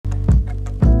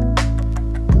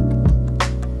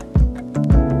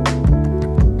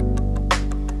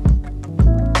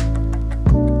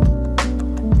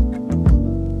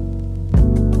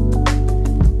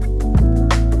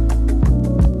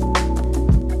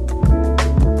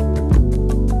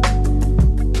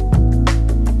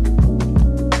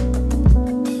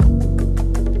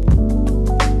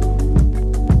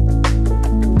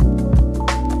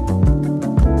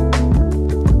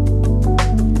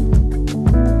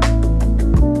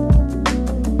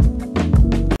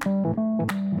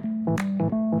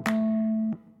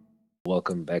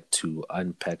welcome back to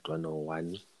Unpacked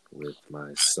 101 with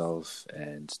myself.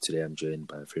 And today I'm joined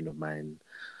by a friend of mine,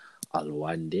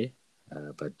 Alwande.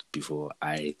 But before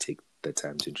I take the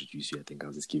time to introduce you, I think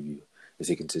I'll just give you a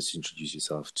second to introduce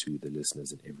yourself to the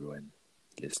listeners and everyone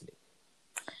listening.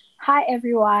 Hi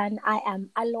everyone, I am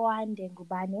Alwande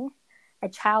Ngubane, a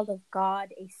child of God,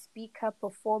 a speaker,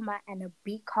 performer, and a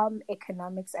BCom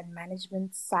Economics and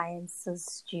Management Sciences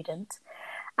student.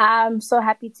 I'm so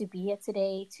happy to be here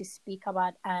today to speak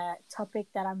about a topic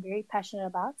that I'm very passionate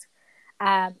about.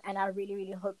 And I really,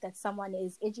 really hope that someone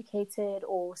is educated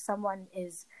or someone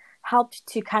is helped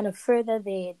to kind of further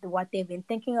what they've been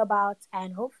thinking about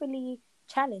and hopefully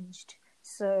challenged.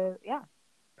 So, yeah,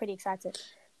 pretty excited.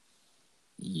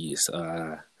 Yes,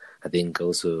 I think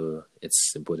also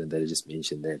it's important that I just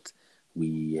mention that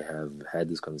we have had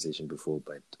this conversation before,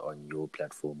 but on your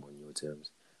platform, on your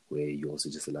terms, where you also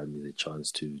just allowed me the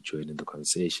chance to join in the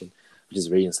conversation, which is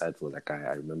very insightful. Like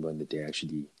I remember on the day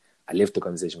actually, I left the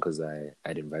conversation because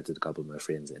I'd invited a couple of my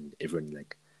friends and everyone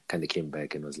like kind of came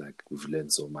back and was like, we've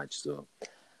learned so much. So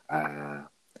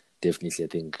definitely I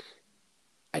think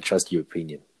I trust your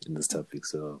opinion in this topic.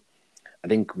 So I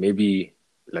think maybe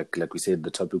like we said,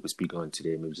 the topic we speak on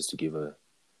today, maybe just to give a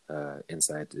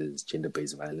insight, is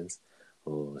gender-based violence,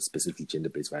 or specifically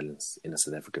gender-based violence in a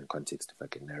South African context, if I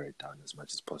can narrow it down as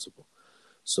much as possible.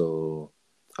 So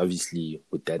obviously,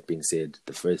 with that being said,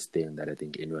 the first thing that I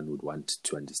think anyone would want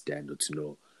to understand or to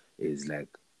know is like,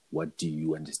 what do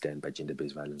you understand by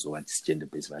gender-based violence, or what's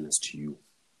gender-based violence to you?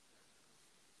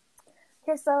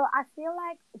 Okay, so I feel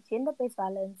like gender-based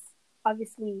violence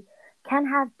obviously can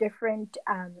have different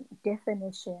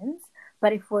definitions,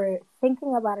 but if we're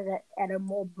thinking about it at a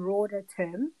more broader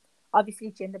term, obviously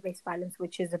gender-based violence,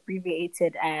 which is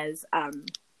abbreviated as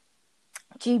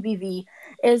GBV,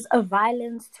 is a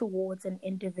violence towards an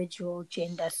individual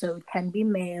gender. So it can be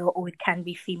male or it can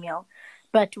be female.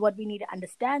 But what we need to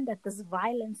understand that this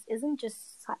violence isn't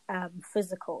just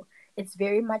physical. It's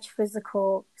very much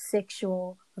physical,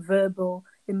 sexual, verbal,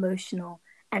 emotional,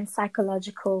 and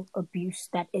psychological abuse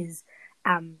that is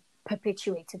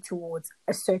perpetuated towards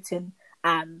a certain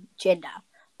gender.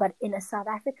 But in a South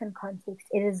African context,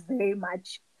 it is very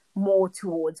much more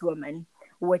towards women,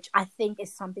 which I think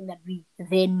is something that we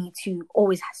then need to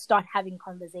always start having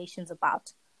conversations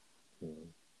about.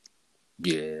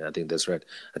 Yeah, I think that's right.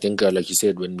 I think, like you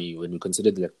said, when we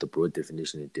consider like the broad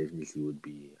definition, it definitely would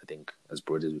be, I think, as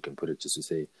broad as we can put it, just to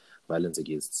say violence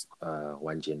against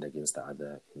one gender against the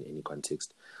other in any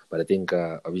context. But I think,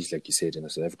 obviously, like you said, in a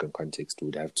South African context, we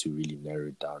would have to really narrow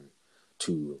it down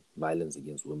to violence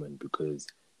against women, because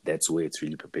that's where it's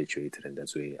really perpetuated, and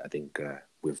that's where I think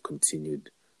we've continued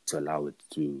to allow it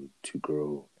to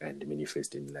grow and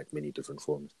manifest in like many different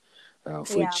forms,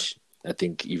 which I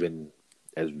think even,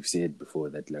 as we've said before,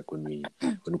 that like when we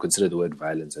consider the word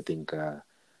violence, I think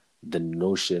the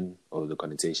notion or the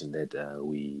connotation that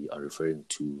we are referring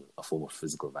to a form of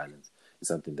physical violence is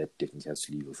something that definitely has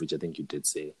to leave off, which I think you did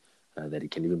say, that it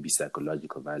can even be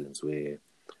psychological violence, where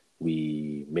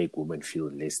we make women feel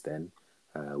less than.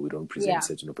 We don't present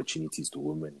certain opportunities to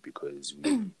women because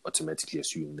we automatically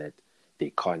assume that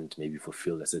they can't maybe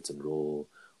fulfill a certain role,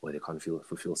 or they can't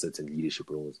fulfill certain leadership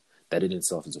roles. That in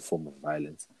itself is a form of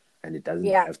violence, and it doesn't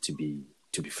have to be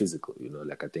physical.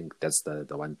 Like I think that's the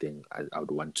one thing I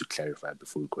would want to clarify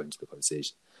before we go into the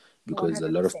conversation, because 100%.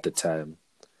 A lot of the time,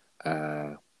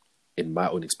 in my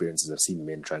own experiences, I've seen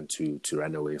men trying to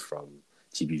run away from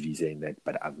GBV, saying that,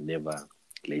 but I've never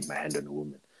laid my hand on a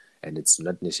woman. And it's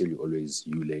not necessarily always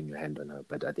you laying your hand on her,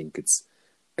 but I think it's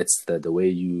the way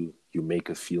you make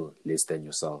her feel less than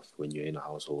yourself when you're in a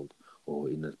household or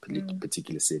in a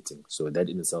particular setting. So that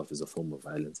in itself is a form of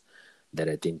violence that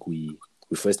I think we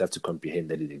first have to comprehend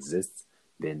that it exists.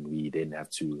 Then we then have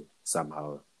to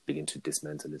somehow begin to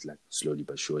dismantle it, like slowly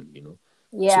but surely,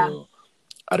 Yeah. So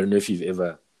I don't know if you've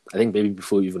ever, I think maybe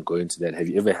before we even go into that, have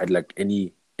you ever had like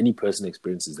any personal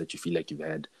experiences that you feel like you've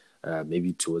had,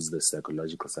 maybe towards the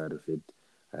psychological side of it,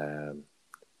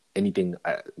 anything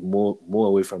more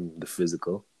away from the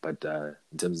physical, but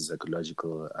in terms of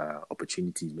psychological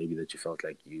opportunities, maybe that you felt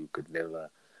like you could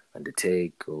never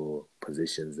undertake, or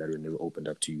positions that were never opened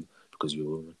up to you because you're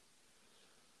a woman?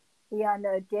 Yeah,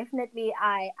 no, definitely.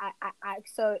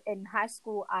 So in high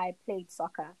school, I played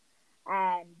soccer,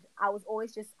 and I'm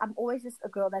always just a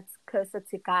girl that's closer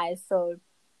to guys. So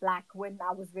like when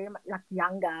I was very much like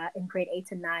younger in grade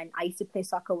 8 and 9, I used to play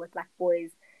soccer with like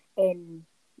boys in,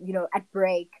 at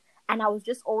break. And I was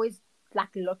just always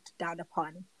like looked down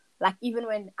upon. Like even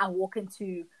when I walk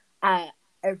into a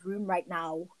room right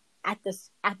now, at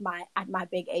my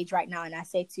big age right now, and I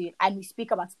say to you, and we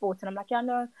speak about sports, and I'm like, yeah,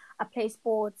 no, I play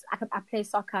sports, I play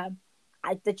soccer.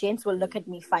 The gents will look at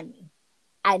me funny,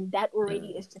 and that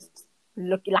already is just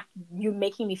look like you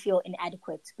making me feel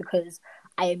inadequate because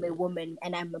I am a woman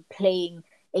and I'm playing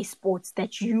a sport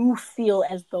that you feel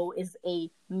as though is a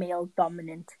male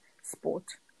dominant sport.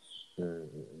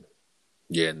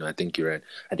 Yeah, no, I think you're right.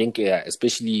 I think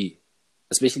especially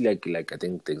like I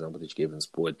think the example that you gave in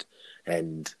sport,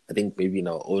 and I think maybe in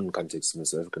our own context, in the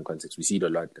South African context, we see it a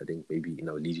lot. I think maybe in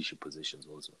our leadership positions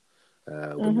also,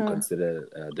 when we consider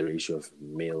the ratio of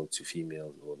male to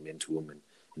female or men to women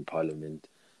in parliament,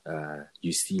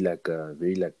 you see like a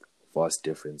very like vast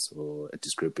difference or a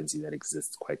discrepancy that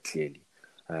exists quite clearly,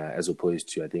 as opposed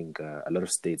to I think a lot of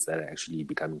states that are actually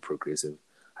becoming progressive.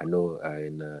 I know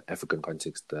in African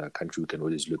context, the country we can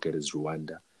always look at is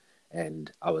Rwanda.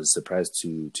 And I was surprised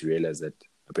to realize that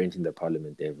apparently in the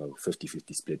parliament, they have a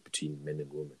 50-50 split between men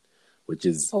and women, which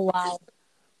is, Oh, wow.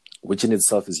 which in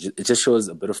itself is just, it just shows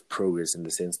a bit of progress in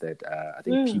the sense that I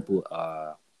think people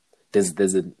are,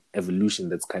 there's an evolution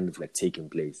that's kind of like taking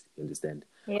place, you understand?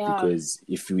 Yeah. Because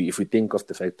if we think of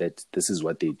the fact that this is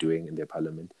what they're doing in their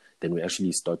parliament, then we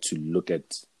actually start to look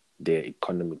at their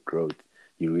economic growth.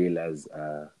 You realize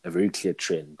a very clear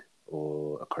trend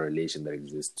or a correlation that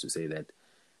exists to say that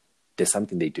there's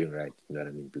something they're doing right. You know what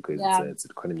I mean? Because it's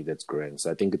an economy that's growing. So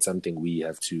I think it's something we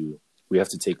have to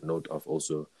take note of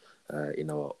also in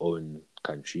our own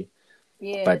country.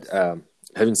 Yes. But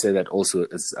having said that, also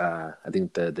is I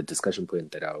think the discussion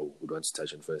point that I would want to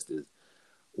touch on first is,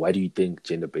 why do you think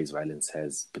gender-based violence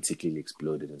has particularly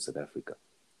exploded in South Africa?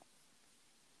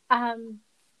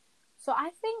 So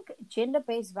I think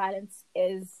gender-based violence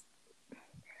is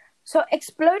so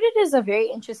exploded is a very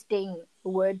interesting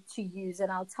word to use,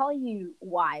 and I'll tell you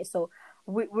why. So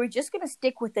we're just going to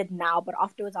stick with it now, but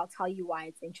afterwards I'll tell you why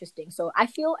it's interesting. So I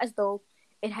feel as though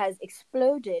it has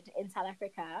exploded in South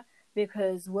Africa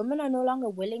because women are no longer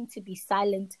willing to be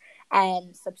silent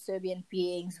and subservient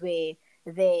beings where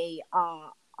they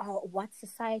are what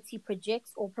society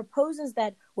projects or proposes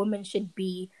that women should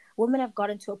be. Women have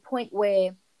gotten to a point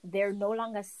where they're no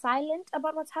longer silent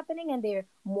about what's happening and they're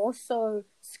more so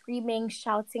screaming,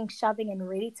 shouting, shoving, and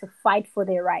ready to fight for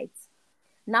their rights.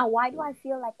 Now, why do I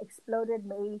feel like exploded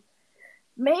may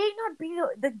not be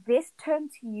the best term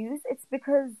to use? It's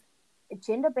because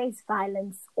gender-based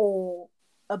violence or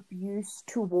abuse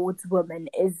towards women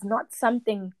is not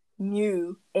something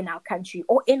new in our country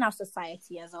or in our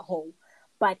society as a whole,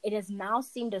 but it has now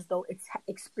seemed as though it's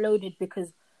exploded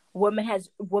because women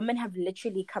have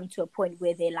literally come to a point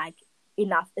where they're like,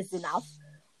 enough is enough.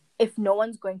 If no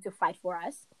one's going to fight for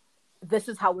us, this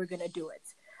is how we're gonna do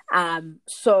it.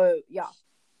 So yeah.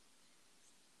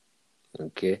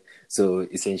 Okay, so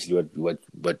essentially, what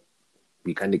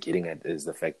we're kind of getting at is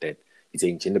the fact that you're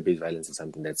saying gender-based violence is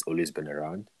something that's always been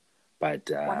around, but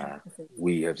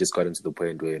we have just gotten to the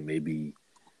point where maybe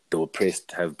the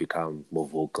oppressed have become more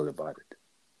vocal about it.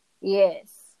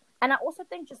 Yes. And I also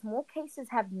think just more cases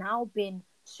have now been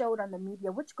showed on the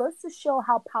media, which goes to show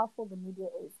how powerful the media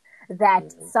is.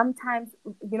 That sometimes,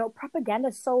 propaganda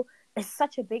is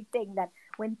such a big thing that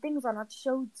when things are not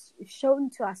shown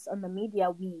to us on the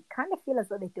media, we kind of feel as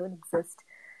though they don't exist.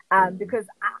 Because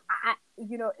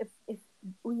if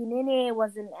Uyinene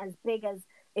wasn't as big as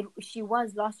she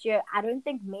was last year, I don't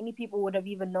think many people would have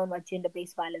even known what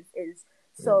gender-based violence is.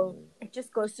 So it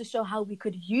just goes to show how we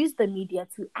could use the media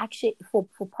to actually for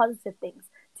positive things,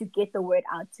 to get the word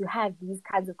out, to have these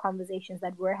kinds of conversations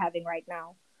that we're having right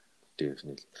now.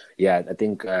 Definitely. Yeah, I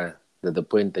think the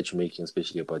point that you're making,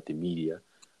 especially about the media,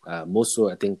 more so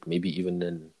I think maybe even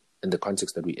in the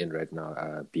context that we're in right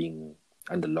now, being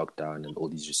under lockdown and all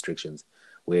these restrictions,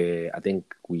 where I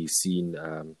think we've seen,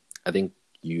 I think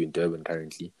you in Durban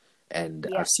currently, and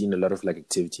I've seen a lot of like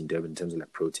activity in Durban in terms of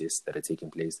like protests that are taking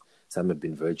place. Some have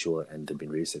been virtual and they've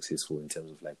been very successful in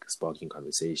terms of like sparking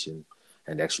conversation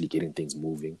and actually getting things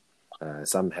moving.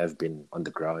 Some have been on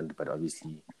the ground, but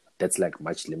obviously that's like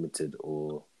much limited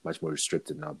or much more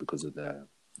restricted now because of the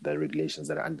regulations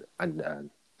that are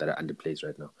under place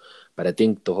right now. But I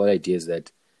think the whole idea is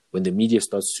that when the media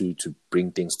starts to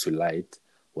bring things to light,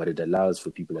 what it allows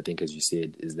for people, I think, as you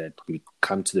said, is that we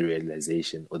come to the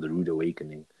realization or the rude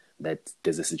awakening that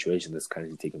there's a situation that's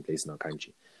currently taking place in our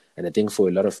country. And I think for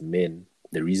a lot of men,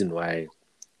 the reason why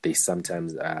they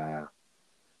sometimes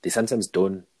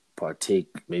don't partake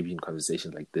maybe in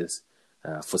conversations like this,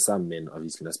 for some men,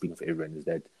 obviously not speaking for everyone, is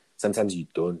that sometimes you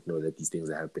don't know that these things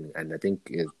are happening. And I think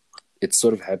it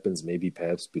sort of happens maybe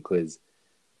perhaps because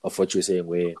of what you're saying,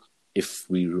 where if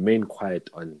we remain quiet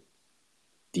on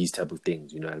these type of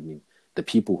things, you know what I mean, the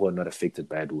people who are not affected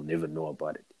by it will never know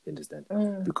about it. You understand?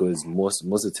 Because most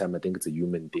of the time, I think it's a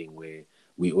human thing where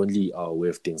we only are aware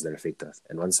of things that affect us,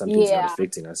 and once something's not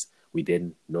affecting us, we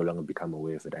then no longer become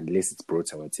aware of it unless it's brought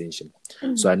to our attention.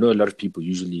 So I know a lot of people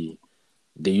usually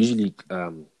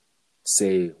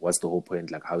say, what's the whole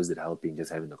point? Like, how is it helping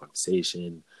just having a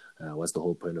conversation? What's the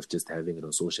whole point of just having it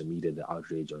on social media, the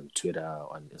outrage on Twitter,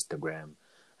 on Instagram?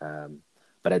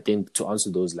 But I think to answer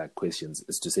those like questions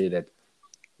is to say that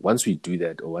once we do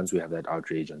that, or once we have that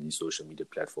outrage on these social media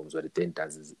platforms, what it then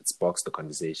does is it sparks the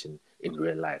conversation in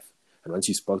real life. And once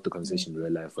you spark the conversation in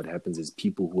real life, what happens is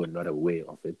people who are not aware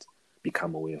of it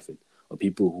become aware of it. Or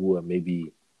people who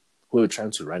are trying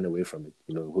to run away from it,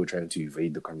 who are trying to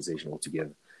evade the conversation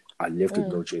altogether, are left with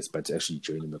no choice but to actually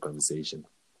join in the conversation.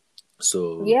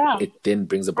 So it then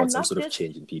brings about some sort of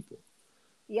change in people.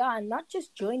 Yeah, and not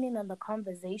just joining in the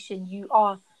conversation.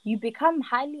 You become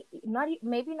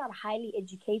maybe not highly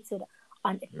educated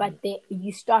on it, but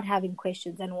you start having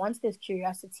questions. And once there's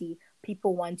curiosity,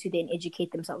 people want to then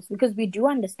educate themselves, because we do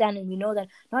understand and we know that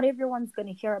not everyone's going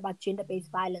to hear about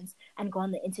gender-based violence and go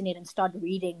on the internet and start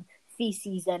reading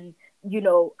theses and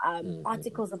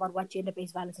articles about what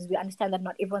gender-based violence is. We understand that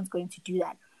not everyone's going to do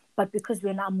that, but because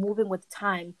we're now moving with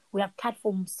time, we have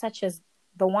platforms such as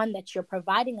the one that you're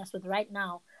providing us with right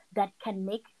now that can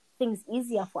make things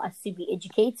easier for us to be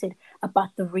educated about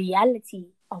the reality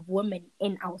of women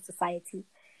in our society.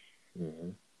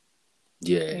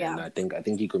 Yeah. And I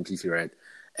think you're completely right,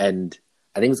 and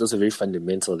I think it's also very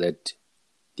fundamental that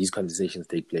these conversations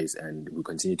take place and we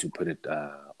continue to put it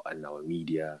on our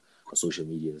media or social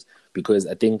medias, because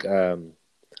I think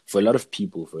for a lot of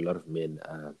people, for a lot of men,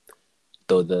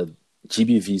 though the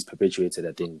GBV is perpetuated,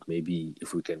 I think maybe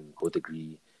if we can both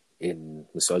agree, in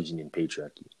misogyny and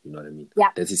patriarchy. You know what I mean? Yeah.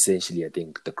 That's essentially, I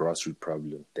think, the grassroots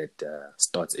problem that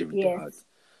starts everything out,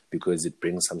 because it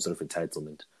brings some sort of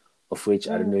entitlement, of which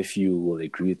I don't know if you will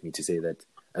agree with me to say that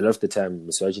a lot of the time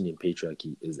misogyny and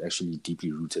patriarchy is actually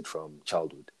deeply rooted from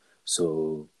childhood.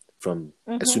 So from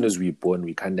as soon as we're born,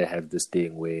 we kind of have this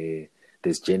thing where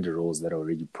there's gender roles that are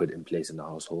already put in place in the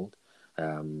household.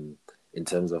 In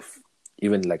terms of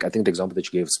even like, I think the example that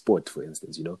you gave, sport, for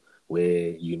instance, where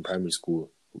you in primary school,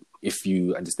 if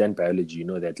you understand biology, you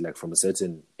know that like from a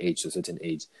certain age to a certain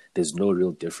age, there's no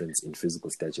real difference in physical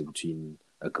stature between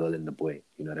a girl and a boy.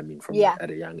 You know what I mean?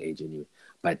 At a young age anyway.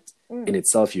 But in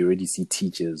itself, you already see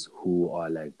teachers who are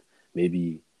like,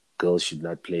 maybe girls should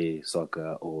not play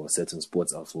soccer, or certain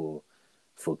sports are for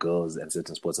girls and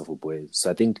certain sports are for boys.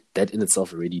 So I think that in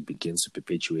itself already begins to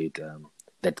perpetuate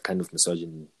that kind of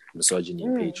misogyny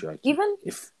and patriarchy, even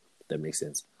if that makes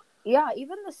sense. Yeah,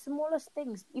 even the smallest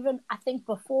things, even I think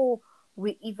before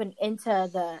we even enter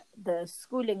the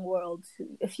schooling world,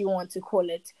 if you want to call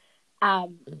it,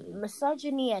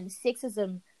 misogyny and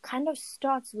sexism kind of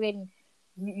starts when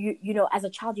you know, as a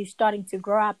child, you're starting to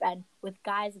grow up, and with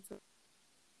guys, it's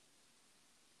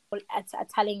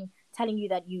telling you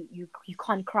that you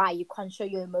can't cry, you can't show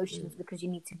your emotions because you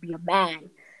need to be a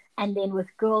man. And then with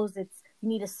girls, it's you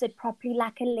need to sit properly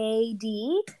like a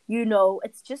lady.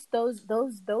 It's just those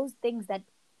things that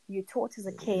you're taught as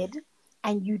a kid,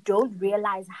 and you don't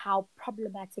realize how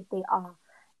problematic they are.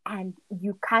 And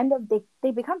you kind of,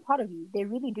 they become part of you. They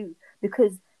really do.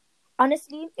 Because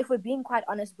honestly, if we're being quite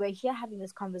honest, we're here having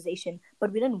this conversation,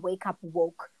 but we didn't wake up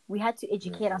woke. We had to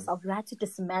educate ourselves. We had to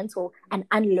dismantle and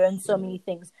unlearn so many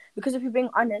things. Because if you're being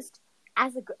honest,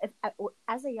 as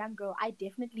a young girl, I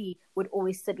definitely would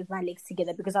always sit with my legs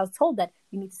together, because I was told that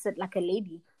you need to sit like a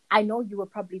lady. I know you were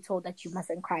probably told that you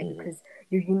mustn't cry because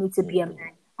you need to be a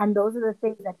man. And those are the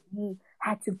things that we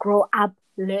had to grow up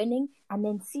learning, and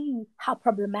then see how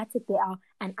problematic they are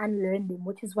and unlearn them,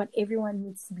 which is what everyone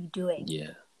needs to be doing.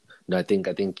 Yeah. No, I think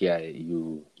yeah,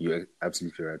 you're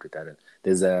absolutely right with that. And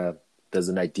there's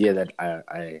an idea that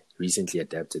I recently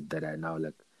adapted, that I now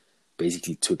like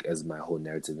basically took as my whole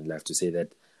narrative in life, to say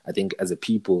that I think as a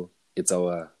people, it's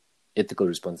our ethical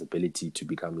responsibility to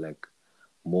become like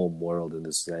more moral than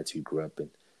the society we grew up in.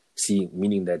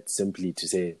 Meaning that simply to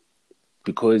say,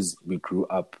 because we grew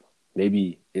up,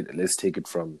 let's take it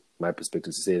from my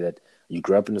perspective, to say that you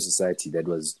grew up in a society that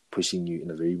was pushing you in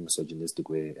a very misogynistic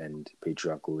way and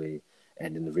patriarchal way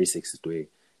and in a very sexist way.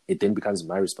 It then becomes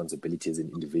my responsibility as an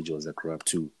individual as I grew up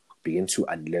to begin to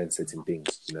unlearn certain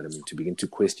things, you know what I mean? To begin to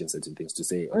question certain things, to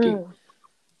say, okay,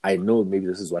 I know maybe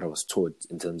this is what I was taught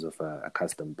in terms of a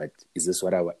custom, but is this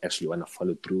what I actually want to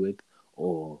follow through with?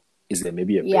 Or is there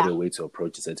maybe a better way to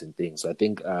approach a certain thing? So I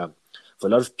think for a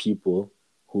lot of people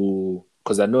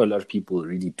because I know a lot of people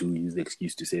really do use the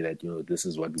excuse to say that, this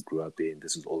is what we grew up in,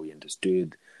 this is all we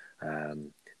understood,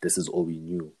 this is all we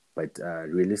knew. But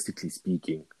realistically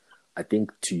speaking, I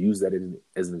think to use that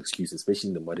as an excuse, especially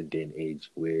in the modern day and age,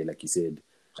 where, like you said,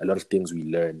 a lot of things we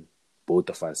learn, both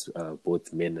of us,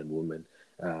 both men and women,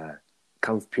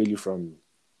 comes purely from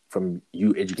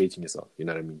you educating yourself. You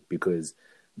know what I mean? Because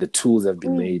the tools have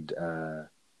been made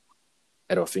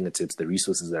at our fingertips. The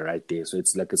resources are right there. So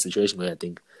it's like a situation where I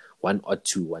think one ought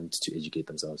to want to educate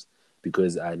themselves.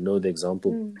 Because I know the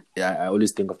example. I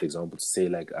always think of the example to say,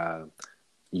 like,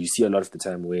 you see a lot of the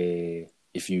time where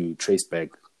if you trace back,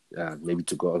 maybe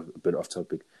to go a bit off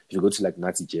topic, if you go to like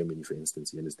Nazi Germany, for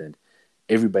instance, you understand,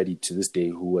 everybody to this day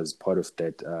who was part of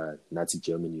that Nazi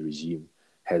Germany regime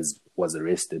was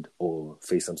arrested or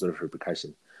faced some sort of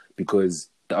repercussion, because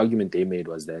the argument they made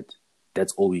was that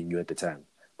that's all we knew at the time.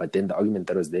 But then the argument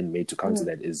that was then made to counter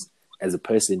that is, as a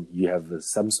person, you have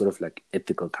some sort of like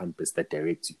ethical compass that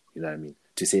directs you. You know what I mean?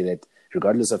 To say that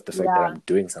regardless of the fact that I'm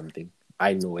doing something,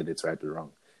 I know whether it's right or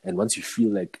wrong. And once you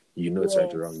feel like you know it's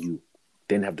right or wrong, you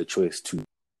then have the choice to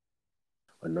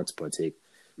or not to partake.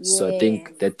 So I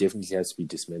think that definitely has to be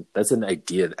dismantled. That's an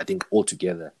idea, I think,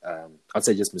 altogether.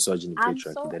 Outside just misogyny and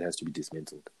patriarchy, that has to be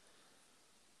dismantled.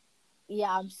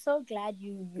 Yeah, I'm so glad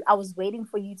I was waiting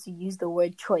for you to use the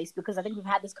word choice, because I think we've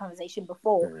had this conversation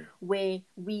before where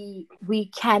we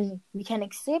can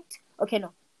accept. Okay,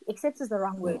 no, accept is the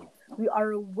wrong word. We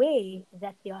are aware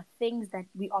that there are things that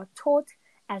we are taught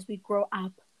as we grow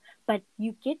up, but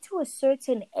you get to a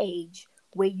certain age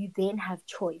where you then have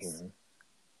choice.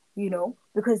 You know,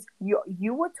 because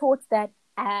you were taught that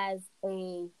as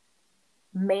a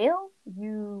male,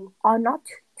 you are not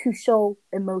to show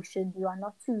emotion. You are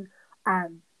not to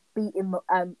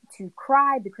to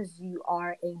cry because you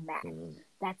are a man.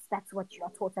 That's what you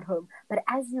are taught at home. But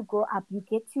as you grow up, you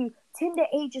get to tender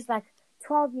ages like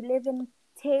 12, 11,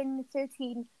 10,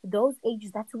 13, those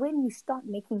ages. That's when you start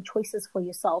making choices for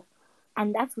yourself.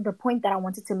 And that's the point that I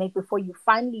wanted to make before you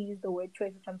finally used the word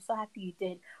choice, which I'm so happy you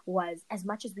did, was as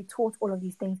much as we taught all of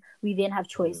these things, we then have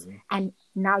choice. And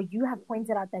now you have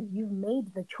pointed out that you've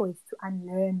made the choice to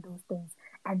unlearn those things.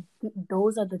 And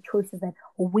those are the choices that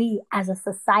we as a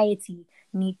society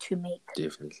need to make.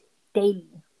 Definitely. Daily.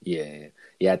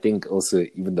 Yeah, I think also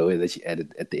even the way that you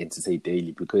added at the end to say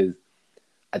daily, because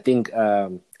I think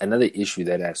another issue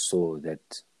that I saw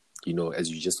that, you know, as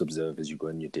you just observe, as you go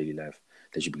in your daily life,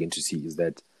 that you begin to see is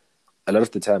that a lot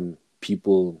of the time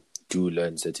people do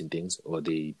learn certain things, or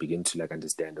they begin to like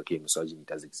understand, okay, misogyny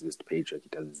does exist,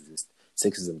 patriarchy does exist,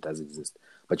 sexism does exist.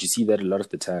 But you see that a lot of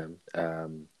the time,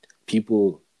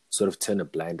 people sort of turn a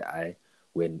blind eye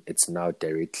when it's now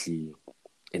directly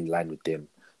in line with them.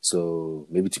 So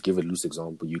maybe to give a loose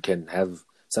example, you can have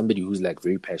somebody who's like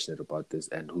very passionate about this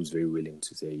and who's very willing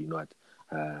to say, you know what,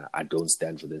 I don't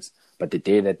stand for this. But the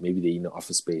day that maybe they're in an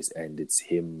office space and it's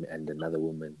him and another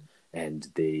woman, and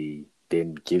they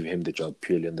then give him the job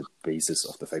purely on the basis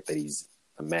of the fact that he's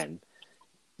a man,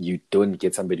 you don't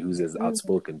get somebody who's as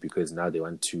outspoken, because now they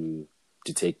want to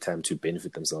take time to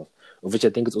benefit themselves. Of which I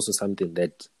think is also something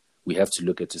that we have to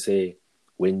look at, to say,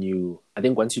 I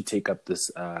think once you take up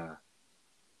this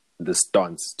the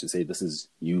stance to say this is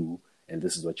you and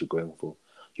this is what you're going for,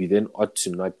 you then ought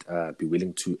to not be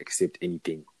willing to accept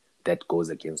anything that goes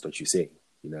against what you're saying.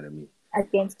 You know what I mean?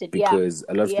 Against it, because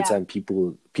a lot of the time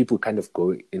people kind of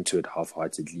go into it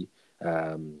half-heartedly.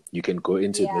 You can go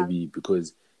into it maybe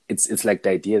because it's like the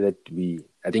idea that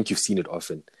I think you've seen it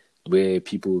often, where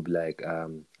people will be like,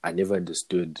 I never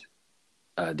understood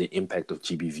the impact of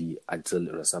GBV until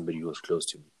it was somebody who was close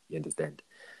to me. You understand?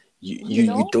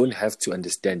 You don't have to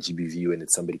understand GBV when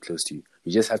it's somebody close to you.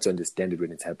 You just have to understand it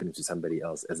when it's happening to somebody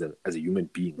else as a human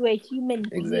being. To a human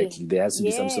being. Exactly. There has to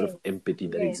be some sort of empathy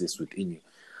that exists within you.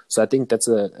 So I think that's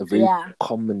a very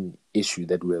common issue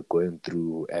that we're going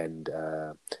through, and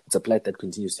it's a plight that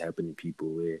continues to happen in people,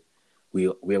 where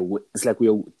it's like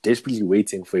we're desperately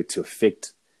waiting for it to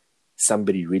affect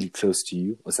somebody really close to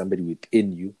you or somebody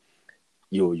within you,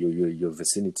 your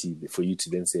vicinity, for you to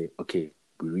then say, okay,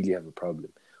 we really have a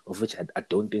problem. Of which I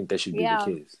don't think that should be the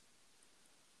case.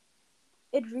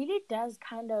 It really does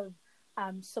kind of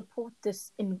support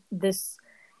this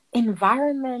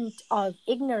environment of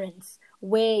ignorance,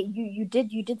 where you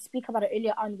did speak about it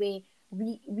earlier on, where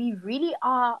we really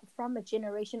are from a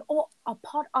generation or a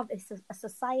part of a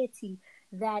society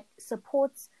that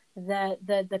supports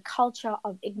the culture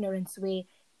of ignorance, where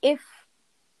if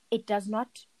it does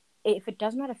not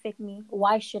affect me,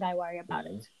 why should I worry about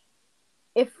it?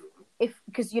 If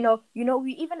because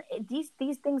we even these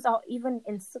things are even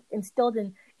instilled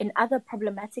in other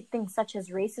problematic things such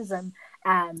as racism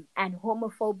and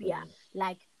homophobia.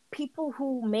 Like people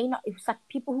who may not,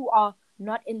 people who are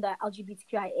not in the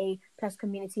LGBTQIA plus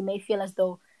community may feel as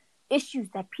though issues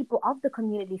that people of the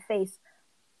community face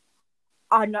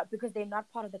are not, because they're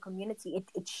not part of the community,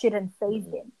 it shouldn't phase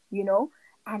them, you know.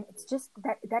 And it's just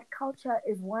that culture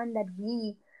is one that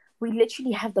we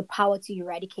literally have the power to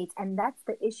eradicate, and that's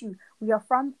the issue. We are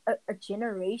from a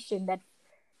generation that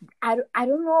I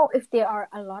don't know if there are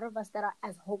a lot of us that are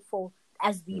as hopeful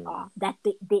as we are, that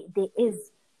there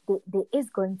is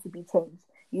going to be change,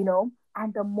 you know.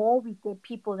 And the more we get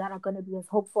people that are going to be as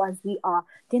hopeful as we are,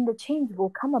 then the change will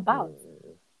come about.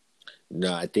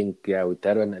 No, I think, yeah, with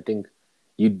that one, I think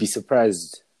you'd be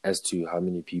surprised as to how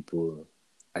many people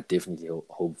are definitely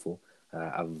hopeful.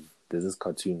 There's this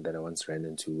cartoon that I once ran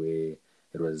into where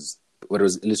what it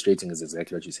was illustrating is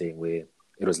exactly what you're saying, where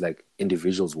it was like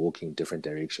individuals walking in different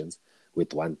directions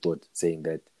with one thought, saying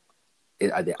that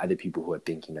are there other people who are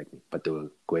thinking like me, but they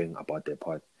were going about their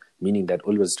path. Meaning that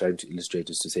all it was trying to illustrate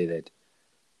is to say that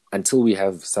until we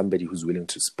have somebody who's willing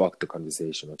to spark the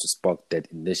conversation or to spark that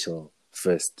initial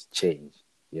first change,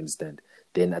 you understand?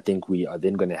 Then I think we are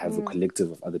then going to have a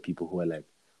collective of other people who are like,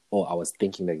 oh, I was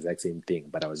thinking the exact same thing,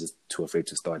 but I was just too afraid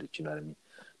to start it, you know what I mean?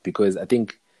 Because I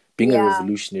think being a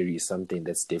revolutionary is something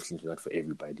that's definitely not for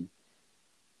everybody.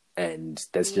 And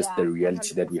that's just the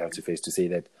reality 100%. That we have to face, to say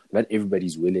that not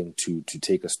everybody's willing to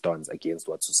take a stance against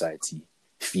what society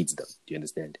feeds them. Do you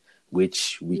understand?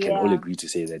 Which we can all agree to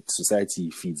say that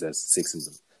society feeds us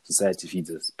sexism, society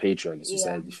feeds us patriarchy,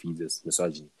 society feeds us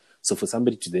misogyny. So for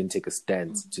somebody to then take a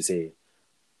stance to say,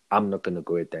 I'm not going to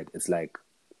go at that, it's like,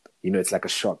 you know, it's like a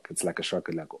shock. It's like a shock.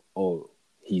 Like, oh,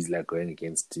 he's like going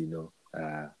against, you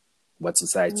know, what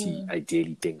society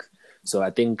ideally thinks. So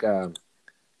I think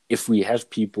if we have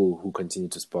people who continue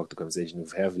to spark the conversation,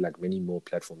 if we have like many more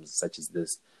platforms such as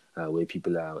this, where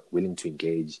people are willing to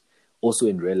engage, also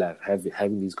in real life,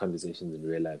 having these conversations in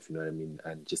real life, you know what I mean,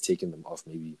 and just taking them off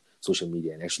maybe social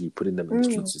media and actually putting them in the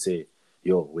streets to say,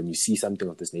 yo, when you see something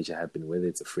of this nature happen, whether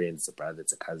it's a friend, it's a brother,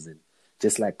 it's a cousin,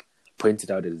 just like point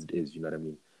it out as it is, you know what I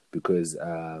mean? Because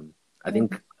I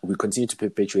think we continue to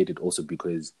perpetuate it also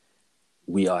because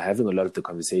we are having a lot of the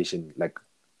conversation, like,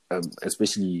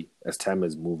 especially as time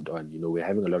has moved on, you know, we're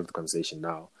having a lot of the conversation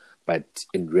now, but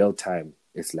in real time,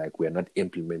 it's like we're not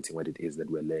implementing what it is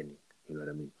that we're learning, you know what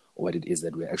I mean? Or what it is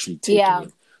that we're actually taking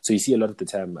in. So you see a lot of the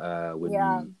time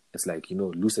when it's like, you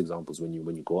know, loose examples, when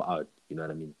you go out, you know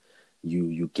what I mean?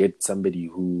 You get somebody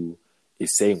who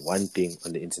is saying one thing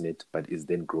on the internet, but is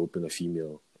then groping a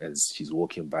female as she's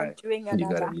walking by. You know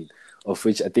what I mean? Of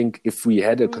which I think if we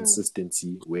had a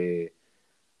consistency where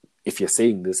if you're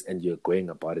saying this and you're going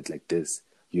about it like this,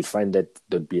 you'd find that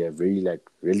there'd be a very like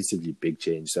relatively big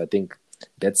change. So I think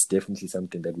that's definitely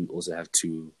something that we also have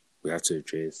to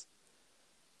address.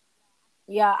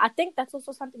 Yeah, I think that's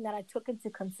also something that I took into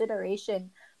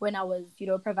consideration when I was, you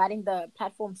know, providing the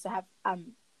platforms to have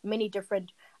many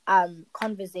different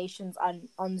conversations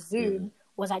on Zoom.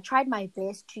 Was I tried my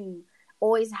best to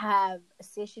always have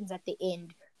sessions at the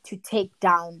end to take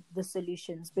down the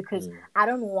solutions, because I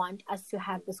don't want us to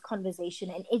have this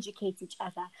conversation and educate each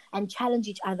other and challenge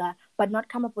each other, but not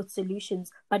come up with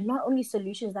solutions, but not only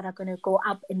solutions that are going to go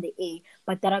up in the air,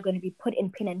 but that are going to be put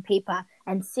in pen and paper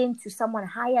and sent to someone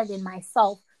higher than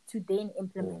myself to then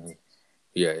implement.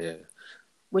 Yeah.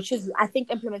 Which is, I think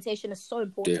implementation is so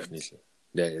important. Definitely.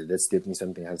 Yeah, that's definitely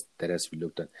something that has to be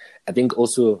looked at. I think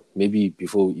also, maybe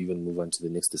before we even move on to the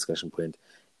next discussion point,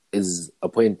 is a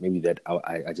point maybe that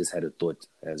I just had a thought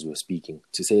as we were speaking,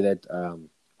 to say that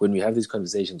when we have these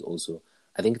conversations also,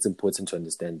 I think it's important to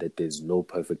understand that there's no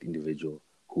perfect individual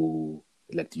who,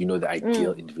 like, you know, the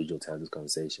ideal individual to have this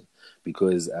conversation.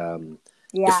 Because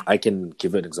if I can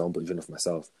give an example even of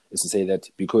myself, is to say that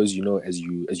because, you know, as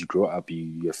you grow up,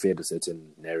 you're fed a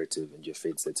certain narrative and you're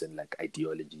fed certain like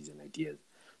ideologies and ideas.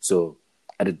 So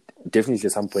definitely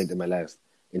at some point in my life,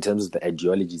 in terms of the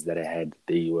ideologies that I had,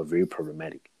 they were very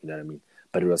problematic, you know what I mean?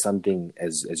 But it was something,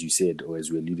 as you said, or as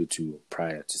we alluded to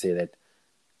prior, to say that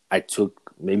I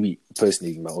took, maybe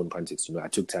personally in my own context, you know, I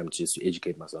took time just to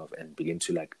educate myself and begin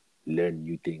to like learn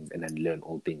new things and then learn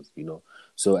old things, you know?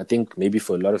 So I think maybe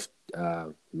for a lot of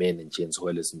men and gents who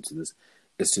are listening to this,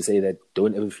 is to say that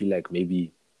don't ever feel like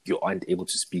maybe you aren't able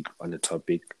to speak on a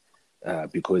topic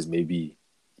because maybe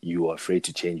you are afraid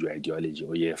to change your ideology,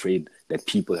 or you're afraid that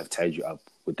people have tied you up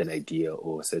with an idea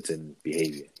or certain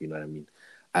behavior, you know what I mean?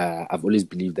 I've always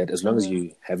believed that as long as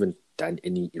you haven't done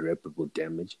any irreparable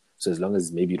damage, so as long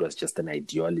as maybe it was just an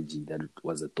ideology that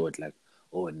was a thought like,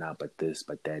 oh, nah, but this,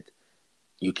 but that,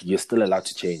 you're still allowed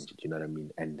to change, you know what I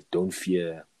mean? And don't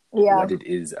fear what it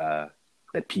is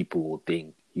that people will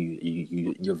think.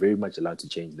 You're very much allowed to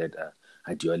change that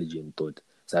ideology and thought.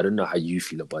 So I don't know how you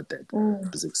feel about that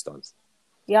specific stance.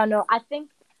 Yeah, no, I think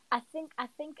I think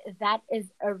that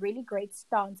is a really great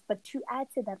stance. But to add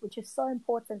to that, which is so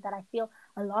important that I feel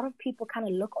a lot of people kind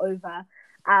of look over,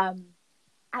 um,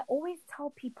 I always tell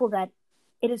people that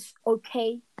it is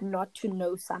okay not to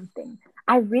know something.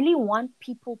 I really want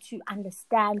people to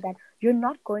understand that you're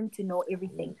not going to know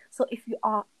everything. So if you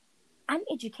are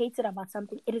uneducated about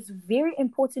something, it is very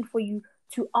important for you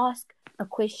to ask a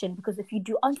question, because if you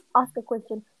do ask a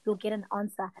question, you'll get an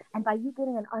answer. And by you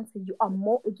getting an answer, you are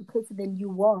more educated than you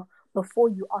were before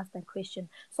you asked that question.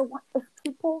 So what if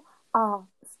people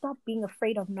stop being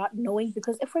afraid of not knowing?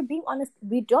 Because if we're being honest,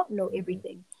 we don't know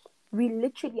everything. We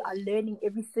literally are learning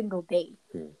every single day.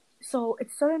 So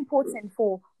it's so important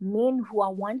for men who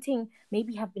are wanting,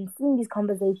 maybe have been seeing these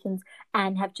conversations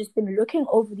and have just been looking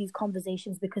over these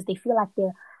conversations because they feel like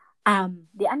they're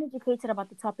uneducated about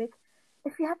the topic.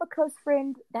 If you have a close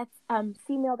friend that's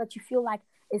female that you feel like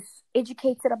is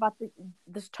educated about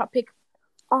this topic,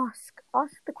 ask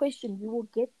the question. You will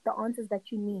get the answers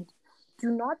that you need. Do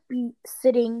not be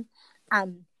sitting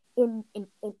in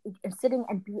sitting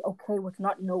and be okay with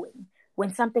not knowing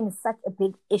when something is such a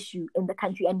big issue in the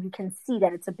country and you can see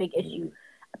that it's a big issue.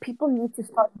 People need to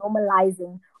start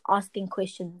normalizing asking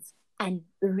questions and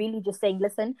really just saying,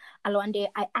 listen, Alwande,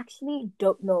 I actually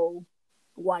don't know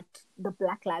what the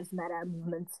Black Lives Matter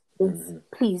movement is.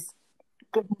 Please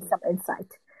give me some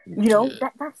insight.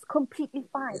 That's completely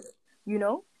fine.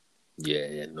 No,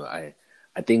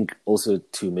 I think also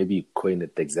to maybe coin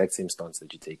it the exact same stance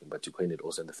that you're taking, but to coin it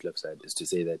also on the flip side, is to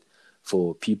say that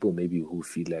for people maybe who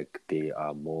feel like they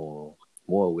are more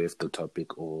aware of the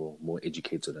topic or more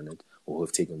educated on it, or who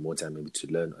have taken more time maybe to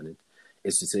learn on it,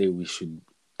 is to say we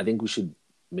should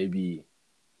maybe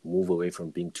move away from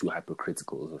being too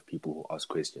hypercritical of people who ask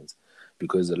questions,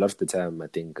 because a lot of the time I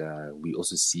think we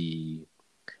also see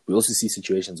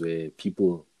situations where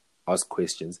people ask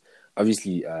questions.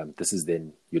 Obviously, this is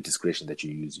then your discretion that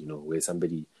you use, where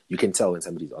you can tell when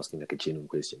somebody's asking like a genuine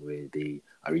question, where they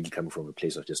are really coming from a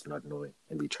place of just not knowing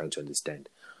and be trying to understand.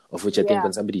 Of which I think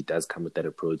when somebody does come with that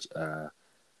approach,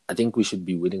 I think we should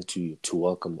be willing to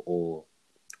welcome all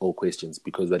questions,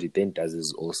 because what it then does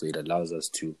is also it allows us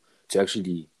to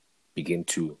actually begin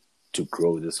to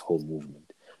grow this whole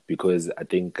movement. Because I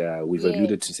think we've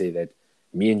alluded to say that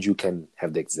me and you can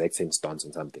have the exact same stance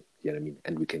on something, you know what I mean?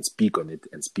 And we can speak on it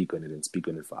and speak on it and speak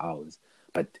on it for hours.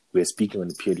 But we're speaking on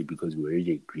it purely because we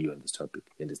already agree on this topic,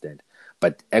 you understand?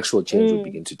 But actual change will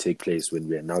begin to take place when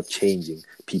we are now changing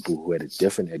people who had a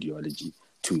different ideology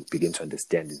to begin to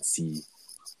understand and see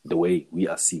the way we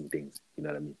are seeing things, you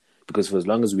know what I mean? Because for as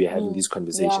long as we are having these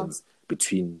conversations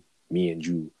between me and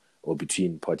you, or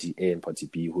between party A and party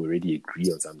B who already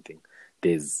agree on something,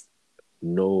 there's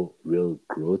no real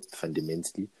growth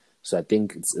fundamentally. So I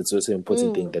think it's also an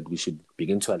important thing that we should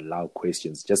begin to allow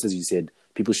questions. Just as you said,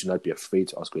 people should not be afraid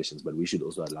to ask questions, but we should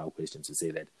also allow questions, to say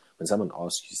that when someone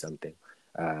asks you something,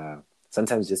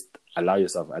 sometimes just allow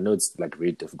yourself. I know it's like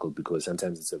very difficult because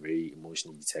sometimes it's a very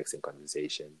emotionally taxing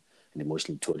conversation, an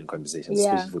emotionally tolling conversation,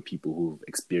 especially for people who've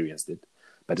experienced it.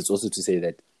 But it's also to say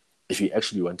that if you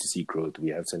actually want to see growth,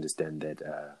 we have to understand that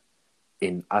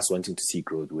in us wanting to see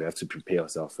growth, we have to prepare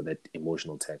ourselves for that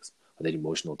emotional tax or that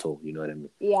emotional toll. You know what I mean?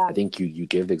 Yeah. I think you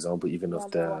gave the example even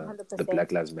of the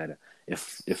Black Lives Matter.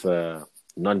 If a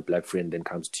non-Black friend then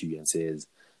comes to you and says,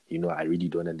 I really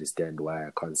don't understand why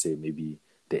I can't say maybe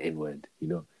the N-word,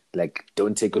 like,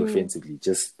 don't take it offensively.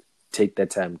 Just take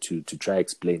that time to try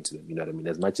explain to them. You know what I mean?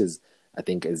 As much as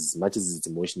it's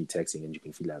emotionally taxing and you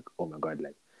can feel like, oh my God,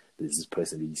 like, there's this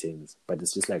person really saying this, but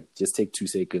it's just like, just take 2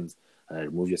 seconds,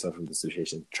 remove yourself from the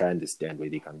situation, try and understand where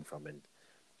they're coming from, and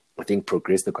I think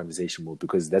progress the conversation more,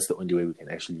 because that's the only way we can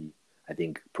actually, I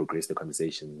think, progress the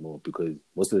conversation more, because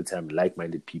most of the time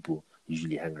like-minded people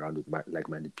usually hang around with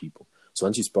like-minded people. So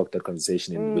once you spark that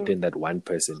conversation and within that one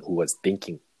person who was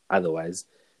thinking otherwise,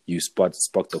 you spark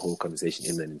the whole conversation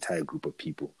in an entire group of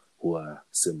people who are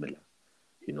similar,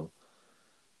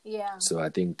 Yeah. So I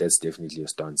think that's definitely a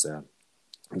stance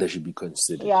that should be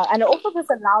considered. Yeah, and it also just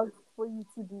allows for you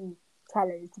to be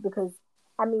challenged, because,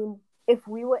 I mean, if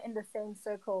we were in the same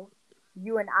circle,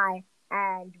 you and I,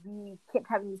 and we kept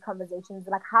having these conversations,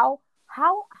 like, how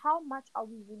much are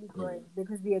we really growing?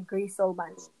 Because we agree so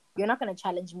much. You're not going to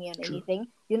challenge me on anything.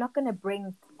 You're not going to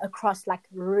bring across like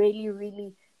really,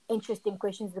 really interesting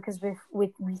questions, because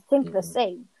we think the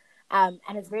same. And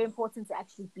it's very important to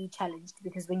actually be challenged,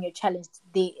 because when you're challenged,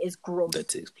 there is growth that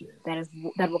takes place.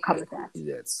 that will come with that.